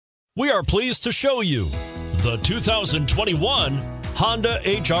We are pleased to show you the 2021 Honda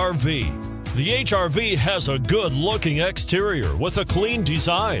HR-V. The HR-V has a good-looking exterior with a clean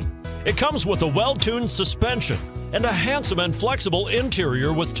design. It comes with a well-tuned suspension and a handsome and flexible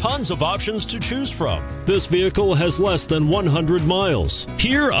interior with tons of options to choose from. This vehicle has less than 100 miles.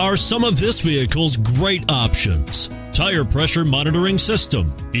 Here are some of this vehicle's great options: tire pressure monitoring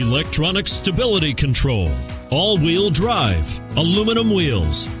system, electronic stability control, all-wheel drive, aluminum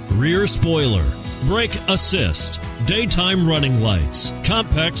wheels, rear spoiler, brake assist, daytime running lights,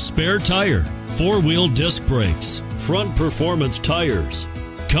 compact spare tire, four-wheel disc brakes, front performance tires.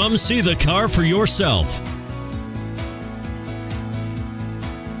 Come see the car for yourself.